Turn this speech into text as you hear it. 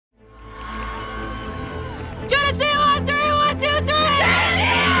Geneseo on 3, 1, 2, 3!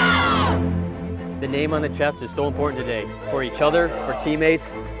 Geneseo! The name on the chest is so important today for each other, for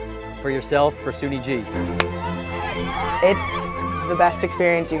teammates, for yourself, for SUNY G. It's the best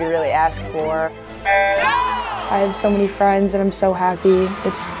experience you could really ask for. I have so many friends and I'm so happy.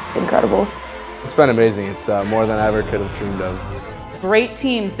 It's incredible. It's been amazing. It's more than I ever could have dreamed of. Great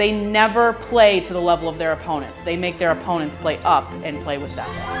teams, they never play to the level of their opponents. They make their opponents play up and play with them.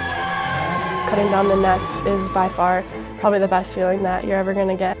 Cutting down the nets is by far probably the best feeling that you're ever going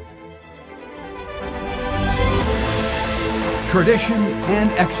to get. Tradition and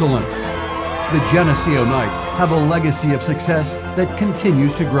excellence. The Geneseo Knights have a legacy of success that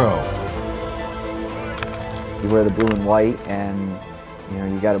continues to grow. You wear the blue and white, and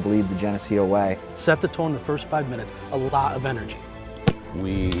you got to believe the Geneseo way. Set the tone the first 5 minutes, a lot of energy.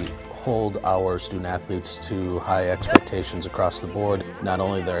 We hold our student athletes to high expectations across the board, not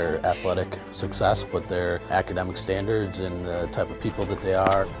only their athletic success, but their academic standards and the type of people that they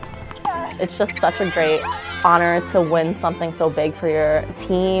are. It's just such a great honor to win something so big for your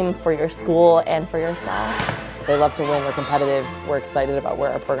team, for your school, and for yourself. They love to win, they're competitive, we're excited about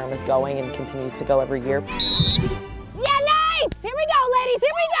where our program is going and continues to go every year. Yeah, Knights! Here we go, ladies,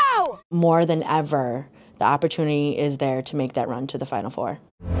 here we go! More than ever, the opportunity is there to make that run to the Final Four.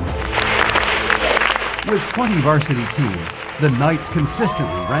 With 20 varsity teams, the Knights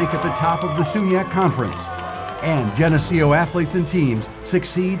consistently rank at the top of the SUNY Conference, and Geneseo athletes and teams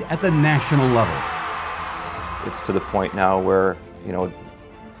succeed at the national level. It's to the point now where,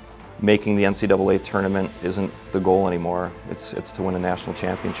 making the NCAA tournament isn't the goal anymore. It's to win a national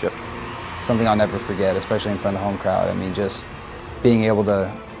championship. Something I'll never forget, especially in front of the home crowd. I mean, just being able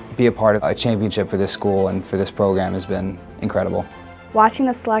to be a part of a championship for this school and for this program has been incredible. Watching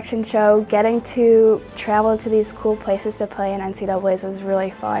the selection show, getting to travel to these cool places to play in NCAAs was really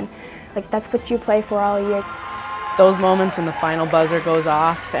fun. That's what you play for all year. Those moments when the final buzzer goes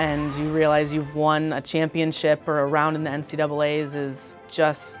off and you realize you've won a championship or a round in the NCAAs is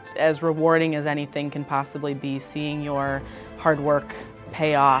just as rewarding as anything can possibly be, seeing your hard work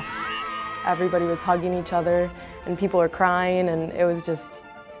pay off. Everybody was hugging each other and people were crying, and it was just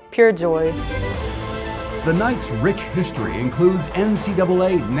pure joy. The Knights' rich history includes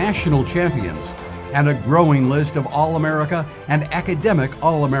NCAA national champions and a growing list of All-America and academic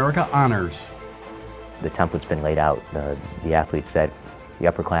All-America honors. The template's been laid out. The athletes said, the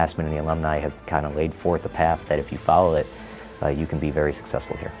upperclassmen and the alumni have kind of laid forth a path that if you follow it, you can be very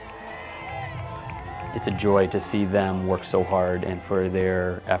successful here. It's a joy to see them work so hard and for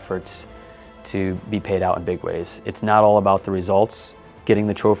their efforts to be paid out in big ways. It's not all about the results. Getting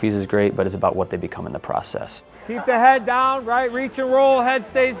the trophies is great, but it's about what they become in the process. Keep the head down, right? Reach and roll, head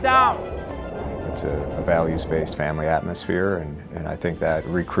stays down. It's a values-based family atmosphere, and I think that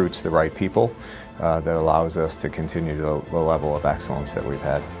recruits the right people that allows us to continue the level of excellence that we've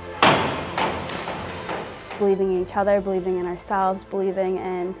had. Believing in each other, believing in ourselves, believing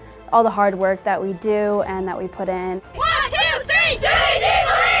in all the hard work that we do and that we put in. 1, 2, 3, SUNY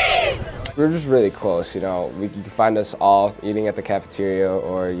believe! We're just really close, you can find us all eating at the cafeteria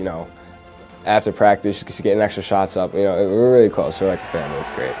or, after practice, just getting extra shots up. We're really close. We're like a family. It's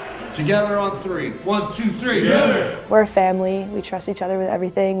great. Together on 3. 1, 2, 3. Together. We're a family. We trust each other with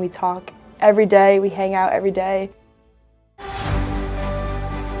everything. We talk every day. We hang out every day.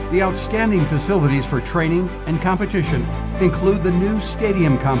 The outstanding facilities for training and competition include the new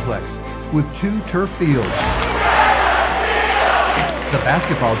stadium complex with 2 turf fields. The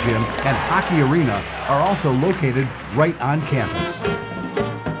basketball gym and hockey arena are also located right on campus.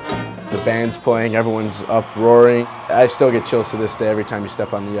 The band's playing, everyone's up roaring. I still get chills to this day every time you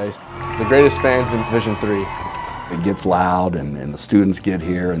step on the ice. The greatest fans in Division III. It gets loud and the students get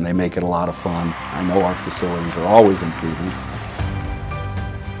here and they make it a lot of fun. I know our facilities are always improving.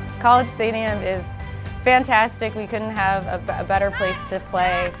 College Stadium is fantastic. We couldn't have a better place to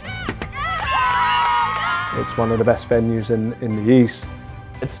play. It's one of the best venues in the East.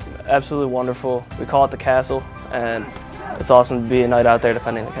 It's absolutely wonderful. We call it the Castle, and it's awesome to be a night out there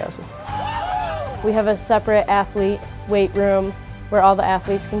defending the Castle. We have a separate athlete weight room where all the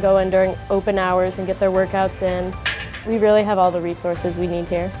athletes can go in during open hours and get their workouts in. We really have all the resources we need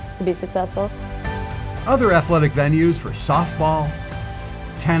here to be successful. Other athletic venues for softball,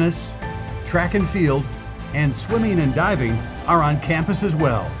 tennis, track and field, and swimming and diving are on campus as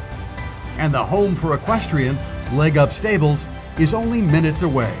well. And the home for equestrian, Leg Up Stables, is only minutes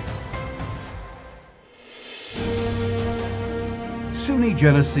away. SUNY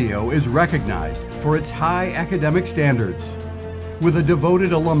Geneseo is recognized for its high academic standards. With a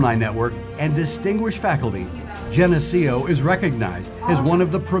devoted alumni network and distinguished faculty, Geneseo is recognized as one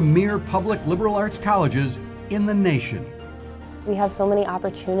of the premier public liberal arts colleges in the nation. We have so many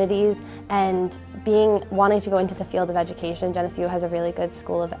opportunities, and wanting to go into the field of education, Geneseo has a really good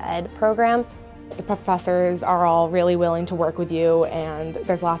School of Ed program. The professors are all really willing to work with you, and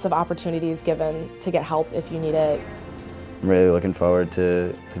there's lots of opportunities given to get help if you need it. I'm really looking forward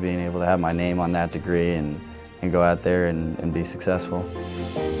to being able to have my name on that degree and go out there and be successful.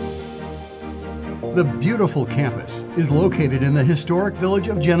 The beautiful campus is located in the historic village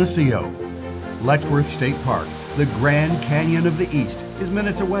of Geneseo. Letchworth State Park, the Grand Canyon of the East, is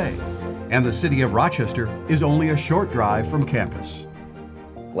minutes away, and the city of Rochester is only a short drive from campus.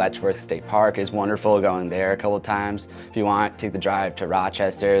 Letchworth State Park is wonderful, going there a couple of times. If you want, take the drive to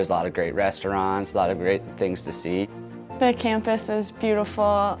Rochester. There's a lot of great restaurants, a lot of great things to see. The campus is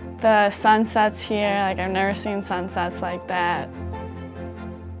beautiful. The sunsets here, I've never seen sunsets like that.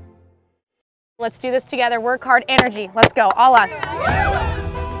 Let's do this together. Work hard, energy. Let's go, all us.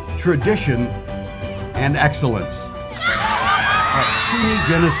 Tradition and excellence at SUNY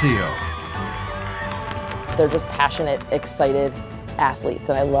Geneseo. They're just passionate, excited athletes,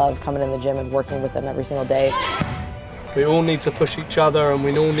 and I love coming in the gym and working with them every single day. We all need to push each other, and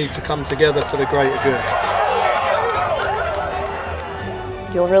we all need to come together for the greater good.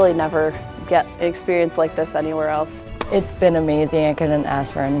 You'll really never get an experience like this anywhere else. It's been amazing. I couldn't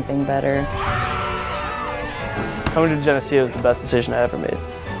ask for anything better. Coming to Geneseo is the best decision I ever made.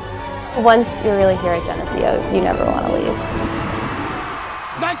 Once you're really here at Geneseo, you never want to leave.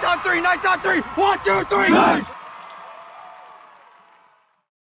 Knights on three, Knights on three! 1, 2, 3! Nice!